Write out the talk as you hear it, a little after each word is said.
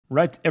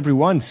Right,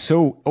 everyone.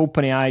 So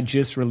OpenAI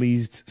just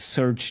released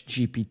Search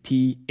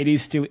GPT. It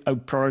is still a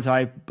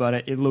prototype,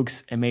 but it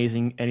looks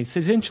amazing. And it's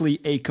essentially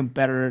a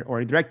competitor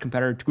or a direct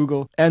competitor to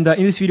Google. And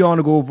in this video, I want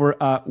to go over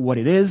what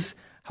it is,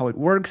 how it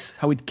works,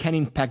 how it can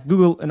impact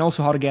Google, and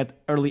also how to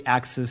get early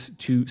access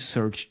to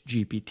Search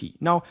GPT.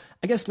 Now,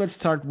 I guess let's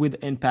start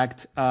with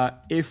impact.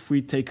 If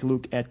we take a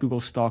look at Google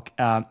stock,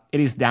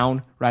 it is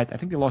down, right? I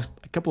think they lost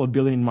a couple of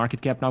billion in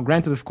market cap. Now,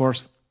 granted, of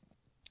course,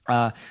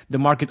 the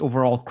market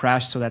overall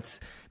crashed, so that's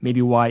maybe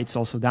why it's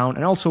also down.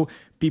 And also,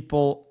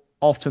 people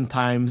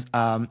oftentimes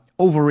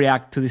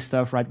overreact to this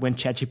stuff, right? When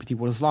ChatGPT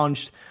was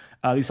launched,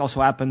 this also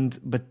happened,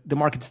 but the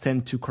markets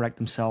tend to correct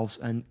themselves,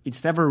 and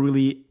it's never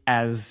really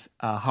as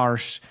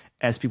harsh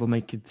as people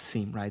make it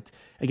seem, right?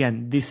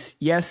 Again, this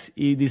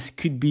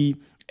could be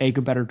a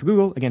competitor to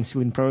Google, again,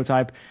 still in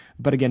prototype,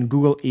 but again,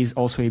 Google is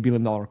also a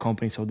billion-dollar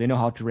company, so they know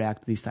how to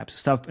react to these types of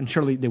stuff, and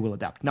surely they will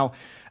adapt. Now,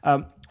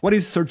 what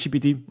is Search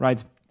GPT,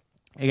 right?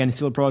 Again, it's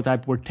still a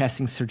prototype. We're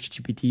testing Search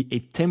GPT, a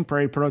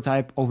temporary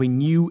prototype of a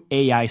new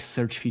AI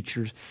search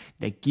feature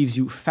that gives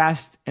you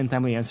fast and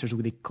timely answers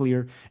with a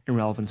clear and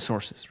relevant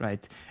sources,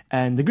 right?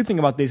 And the good thing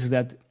about this is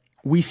that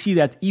we see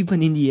that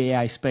even in the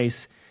AI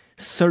space,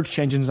 search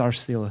engines are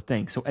still a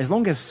thing. So as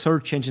long as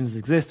search engines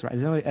exist, right,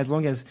 as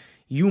long as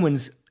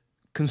humans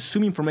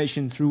consume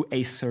information through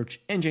a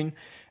search engine,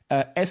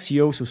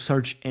 SEO, so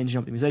search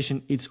engine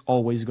optimization, it's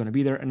always going to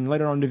be there. And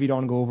later on in the video,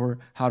 I'm going to go over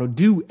how to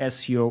do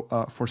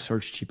SEO for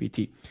Search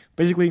GPT.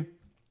 Basically,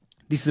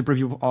 this is a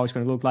preview of how it's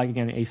going to look like.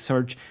 Again, a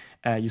search,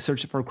 you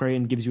search for a query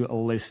and gives you a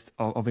list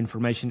of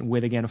information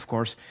with, again, of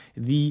course,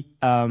 the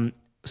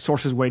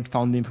sources where it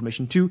found the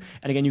information to.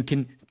 And again, you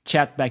can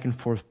chat back and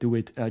forth to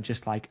it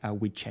just like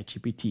with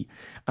ChatGPT.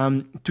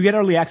 To get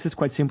early access,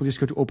 quite simple, just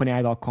go to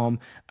openai.com,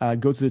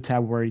 go to the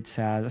tab where it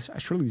says,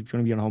 surely it's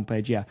going to be on the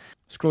homepage, yeah.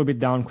 Scroll a bit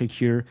down, click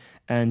here,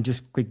 and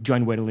just click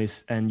join waiting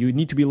list. And you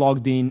need to be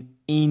logged in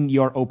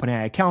your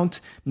OpenAI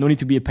account. No need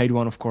to be a paid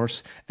one, of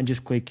course, and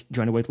just click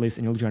join a waitlist,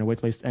 and you'll join a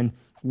waitlist. And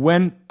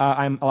when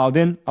I'm allowed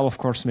in, I'll of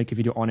course make a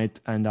video on it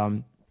and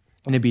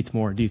in a bit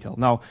more detail.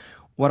 Now,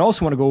 what I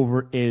also want to go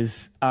over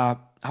is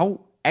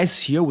how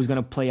SEO is going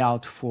to play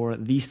out for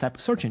these type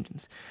of search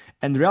engines.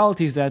 And the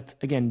reality is that,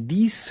 again,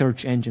 these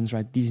search engines,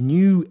 right, these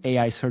new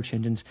AI search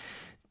engines,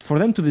 for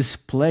them to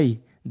display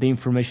the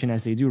information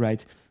as they do,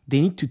 right, they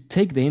need to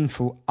take the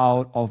info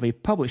out of a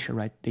publisher,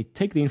 right? They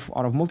take the info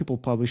out of multiple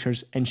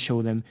publishers and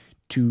show them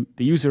to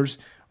the users.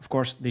 Of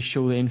course, they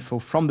show the info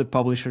from the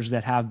publishers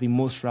that have the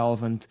most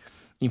relevant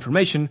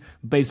information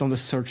based on the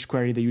search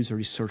query the user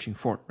is searching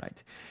for,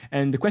 right?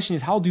 And the question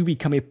is, how do you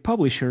become a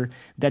publisher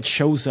that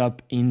shows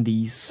up in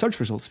these search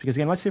results? Because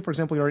again, let's say, for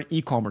example, you're an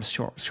e-commerce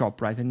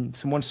shop, right? And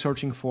someone's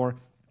searching for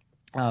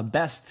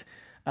best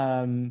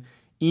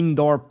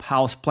indoor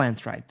house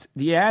plants, right?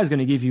 The AI is going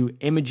to give you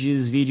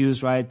images,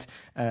 videos, right?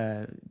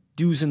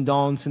 Do's and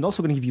don'ts, and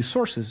also going to give you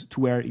sources to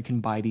where you can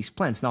buy these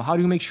plants. Now, how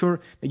do you make sure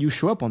that you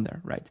show up on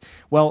there, right?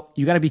 Well,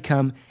 you got to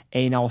become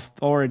an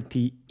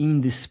authority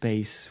in this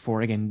space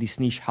for, again, these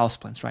niche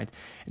houseplants, right?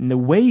 And the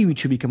way you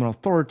should become an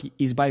authority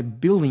is by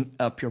building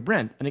up your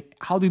brand. And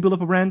how do you build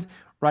up a brand,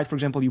 right? For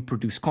example, you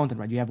produce content,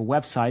 right? You have a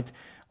website.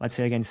 Let's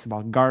say, again, it's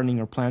about gardening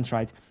or plants,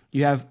 right?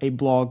 You have a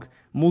blog,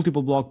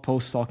 multiple blog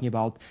posts talking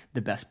about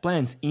the best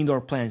plants, indoor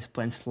plants,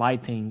 plants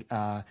lighting,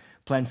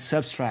 plant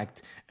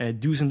subtract,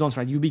 do's and don'ts,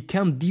 right? You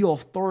become the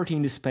authority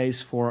in this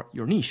space for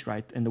your niche,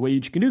 right? And the way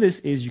you can do this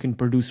is you can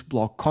produce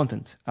blog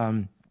content.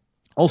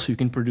 Also, you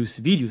can produce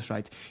videos,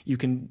 right? You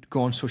can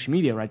go on social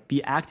media, right?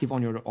 Be active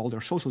on all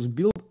their socials,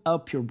 build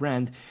up your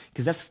brand,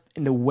 because that's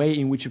in the way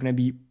in which you're going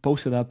to be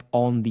posted up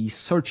on these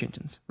search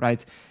engines,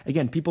 right?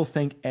 Again, people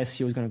think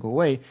SEO is going to go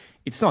away.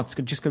 It's not. It's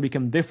just going to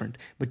become different,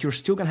 but you're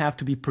still going to have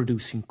to be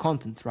producing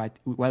content, right?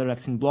 Whether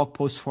that's in blog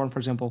post form, for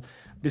example,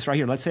 this right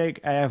here. Let's say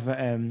I have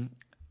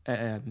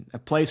a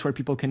place where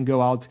people can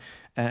go out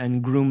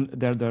and groom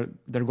their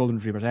golden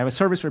retrievers. I have a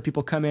service where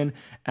people come in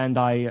and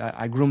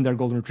I groom their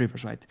golden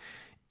retrievers, right?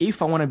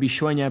 If I want to be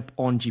showing up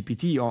on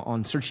GPT or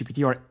on Search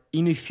GPT or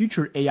in a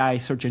future AI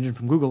search engine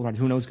from Google, right?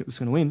 Who knows who's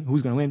going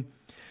to win?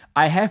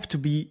 I have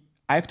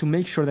to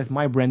make sure that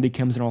my brand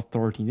becomes an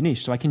authority in the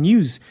niche. So I can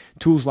use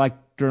tools like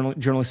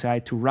Journalist AI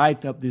to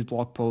write up these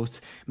blog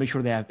posts, make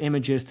sure they have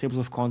images, tables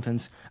of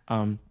contents,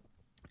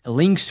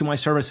 links to my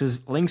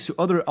services, links to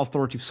other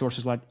authoritative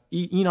sources like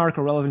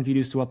in-article relevant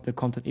videos to what the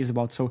content is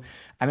about. So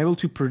I'm able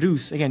to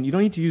produce, again, you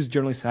don't need to use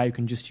Journalist AI, you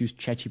can just use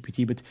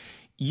ChatGPT, but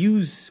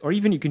or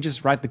even you can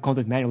just write the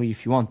content manually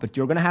if you want, but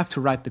you're going to have to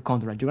write the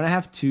content, right? You're going to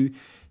have to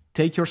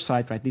take your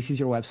site, right? This is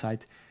your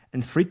website,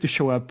 and for it to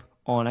show up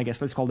on, I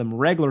guess, let's call them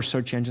regular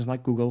search engines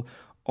like Google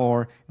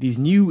or these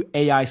new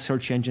AI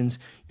search engines,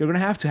 you're going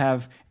to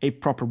have a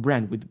proper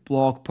brand with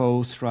blog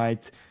posts,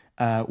 right?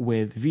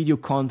 With video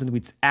content,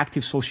 with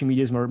active social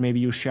medias, where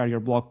maybe you share your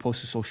blog post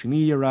to social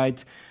media,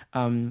 right?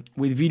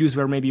 With videos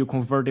where maybe you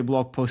convert a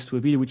blog post to a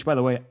video, which, by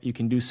the way, you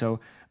can do so.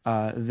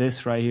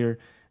 This right here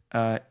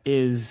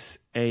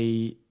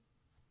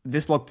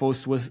this blog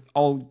post was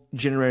all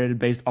generated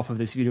based off of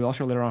this video. I'll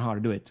show later on how to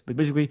do it. But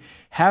basically,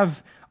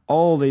 have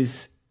all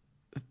these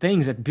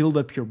things that build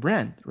up your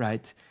brand,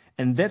 right?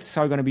 And that's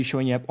how going to be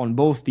showing up on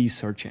both these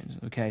search engines,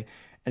 okay?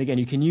 And again,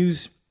 you can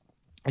use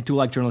a tool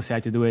like Journalist AI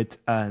to do it.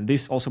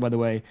 This also, by the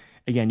way,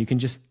 again, you can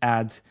just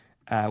add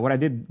what I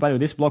did. By the way,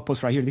 this blog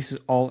post right here, this is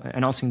all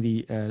announcing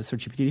the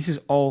Search GPT. This is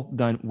all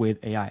done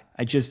with AI.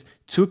 I just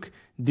took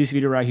this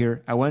video right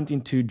here. I went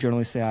into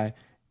Journalist AI,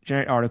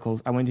 generate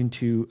articles. I went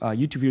into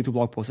YouTube video to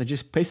blog post. I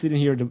just pasted in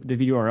here the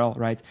video URL,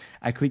 right?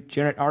 I clicked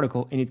generate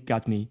article and it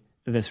got me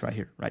this right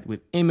here, right? With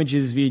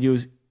images,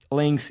 videos,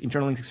 links,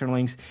 internal links, external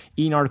links,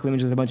 in article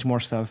images, and a bunch more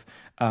stuff.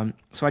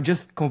 So I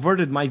just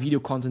converted my video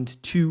content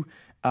to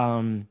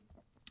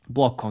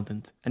blog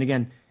content. And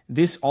again,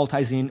 this all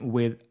ties in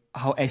with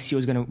how SEO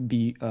is going to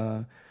be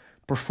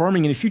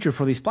performing in the future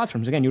for these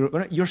platforms. Again,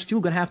 you're still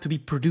going to have to be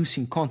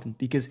producing content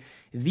because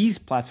these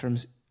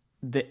platforms,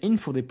 the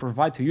info they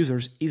provide to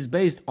users is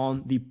based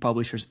on the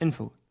publisher's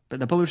info. But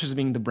the publishers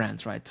being the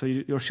brands, right? So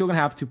you're still going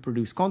to have to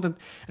produce content.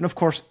 And of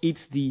course,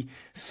 it's the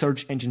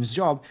search engine's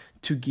job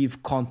to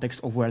give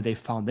context of where they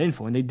found the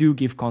info. And they do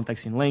give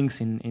context in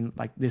links in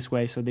like this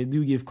way. So they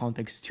do give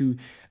context to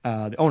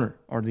the owner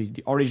or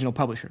the original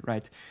publisher,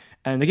 right?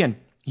 And again,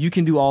 you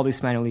can do all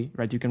this manually,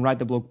 right? You can write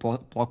the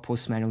blog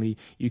posts manually.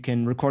 You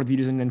can record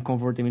videos and then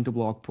convert them into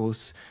blog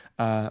posts,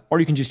 or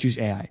you can just use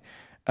AI.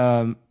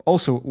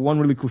 Also,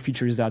 one really cool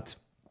feature is that,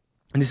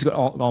 and this is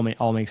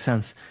all makes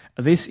sense.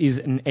 This is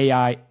an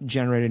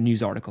AI-generated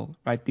news article,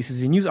 right? This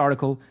is a news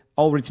article,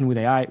 all written with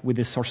AI, with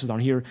the sources down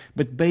here,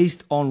 but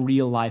based on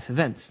real-life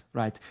events,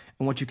 right?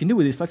 And what you can do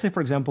with this, let's say,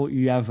 for example,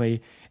 you have a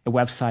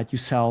website, you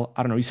sell,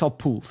 I don't know, you sell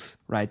pools,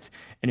 right?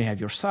 And you have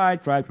your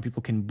site, right, where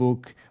people can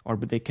book, or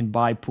they can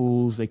buy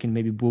pools, they can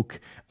maybe book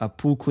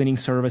pool cleaning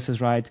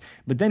services, right?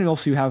 But then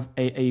also you have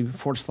a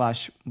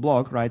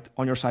 /blog, right,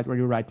 on your site where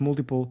you write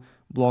multiple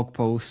blog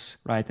posts,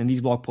 right? And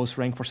these blog posts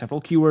rank for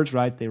several keywords,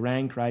 right? They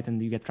rank, right?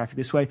 And you get traffic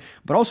this way.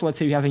 But also, let's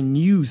say you have a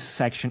news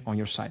section on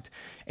your site,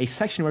 a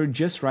section where you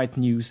just write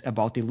news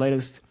about the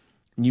latest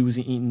news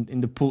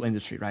in the pool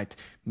industry, right?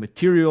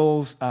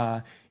 Materials,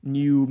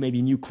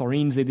 maybe new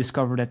chlorines they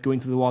discovered that go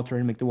into the water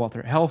and make the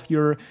water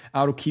healthier,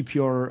 how to keep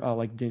your,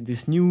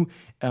 this new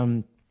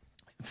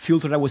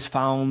filter that was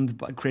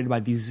created by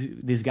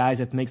these guys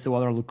that makes the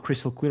water look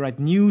crystal clear, right?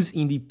 News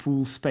in the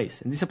pool space.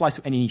 And this applies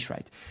to any niche,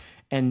 right?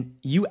 And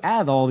you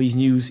add all these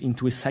news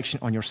into a section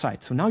on your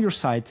site. So now your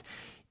site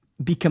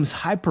becomes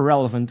hyper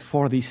relevant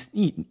for this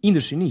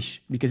industry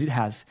niche because it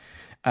has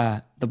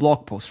the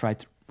blog posts,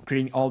 right?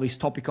 Creating all this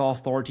topical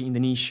authority in the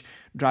niche,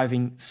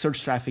 driving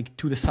search traffic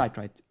to the site,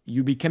 right?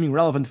 You're becoming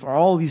relevant for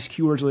all these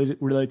keywords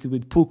related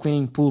with pool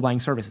cleaning, pool buying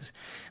services.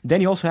 Then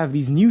you also have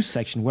these news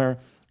section where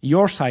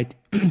your site,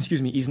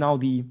 is now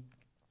the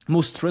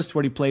most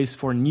trustworthy place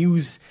for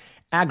news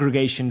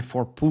aggregation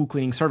for pool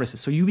cleaning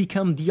services. So you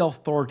become the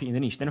authority in the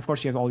niche. Then, of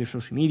course, you have all your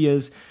social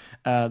medias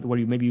where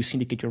you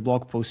syndicate your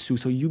blog posts too.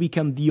 So you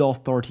become the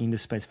authority in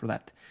this space for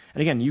that.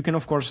 And again, you can,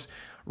 of course,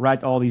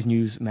 write all these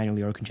news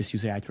manually, or you can just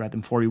use AI to write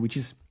them for you, which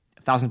is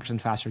 1,000%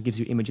 faster. It gives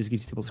you images,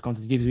 gives you tables of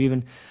content, gives you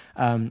even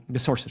the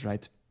sources,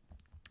 right?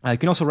 You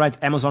can also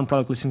write Amazon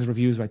product listings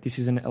reviews, right? This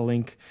isn't a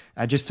link.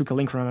 I just took a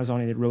link from Amazon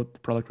and it wrote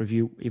the product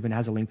review, even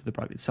has a link to the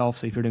product itself.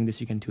 So if you're doing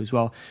this, you can too as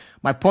well.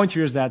 My point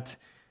here is that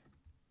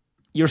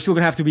you're still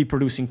going to have to be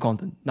producing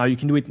content. Now, you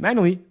can do it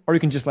manually, or you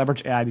can just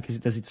leverage AI because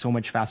it does it so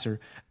much faster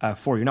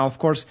for you. Now, of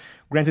course,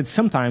 granted,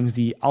 sometimes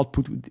the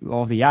output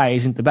of the AI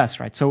isn't the best,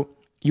 right? So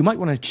you might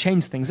want to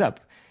change things up.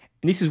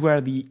 And this is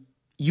where the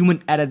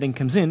human editing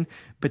comes in,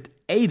 but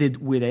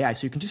aided with AI.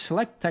 So you can just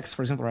select text,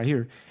 for example, right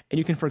here. And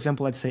you can, for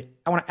example, let's say,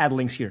 I want to add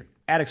links here,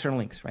 add external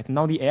links, right? And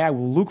now the AI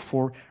will look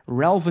for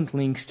relevant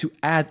links to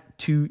add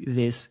to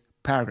this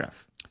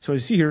paragraph. So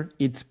as you see here,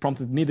 it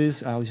prompted me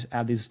this. I'll just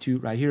add these two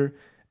right here.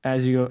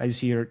 As you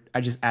see here,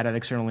 I just added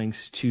external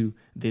links to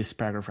this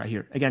paragraph right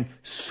here. Again,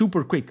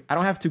 super quick. I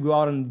don't have to go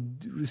out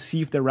and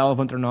see if they're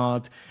relevant or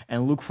not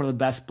and look for the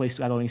best place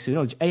to add links to.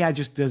 No, AI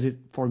just does it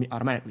for me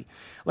automatically.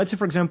 Let's say,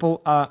 for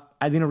example, I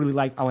didn't really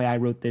like how AI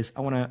wrote this.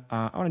 I wanna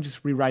just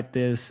rewrite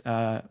this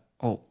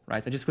whole,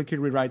 right? I just click here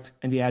to rewrite,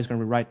 and the AI is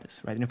gonna rewrite this,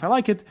 right? And if I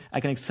like it,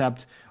 I can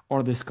accept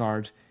or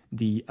discard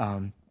the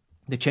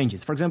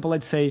changes. For example,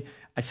 let's say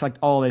I select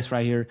all this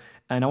right here,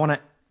 and I wanna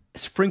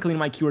sprinkle in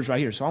my keywords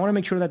right here. So I want to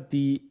make sure that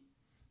the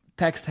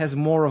text has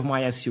more of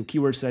my SEO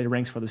keywords that it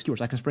ranks for those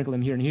keywords. I can sprinkle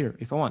them here and here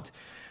if I want.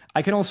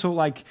 I can also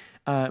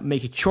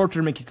make it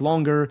shorter, make it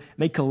longer,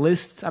 make a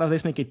list out of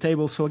this, make a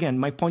table. So again,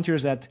 my point here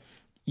is that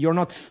you're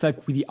not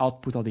stuck with the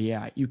output of the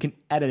AI. You can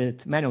edit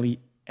it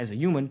manually as a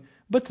human,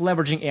 but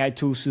leveraging AI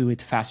tools to do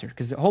it faster.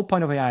 Because the whole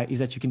point of AI is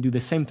that you can do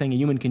the same thing a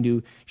human can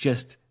do,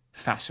 just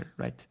faster,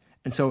 right?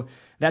 And so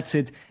that's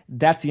it.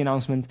 That's the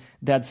announcement.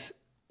 That's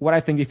what I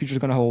think the future is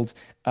going to hold.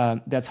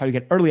 That's how you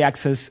get early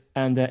access.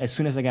 And as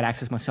soon as I get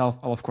access myself,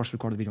 I'll of course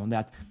record a video on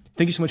that.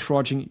 Thank you so much for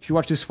watching. If you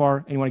watched this far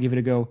and you want to give it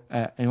a go,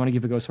 at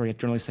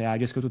Journalist AI,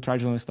 just go to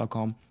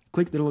tryjournalist.com,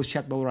 click the little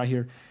chat bubble right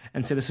here,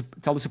 and tell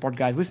the support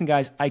guys, listen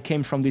guys, I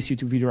came from this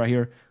YouTube video right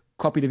here.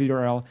 Copy the video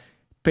URL,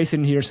 paste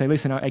it in here, say,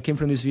 listen, I came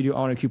from this video, I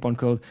want a coupon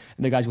code,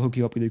 and the guys will hook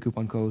you up with the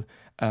coupon code.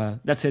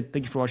 That's it.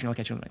 Thank you for watching. I'll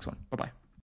catch you on the next one. Bye-bye.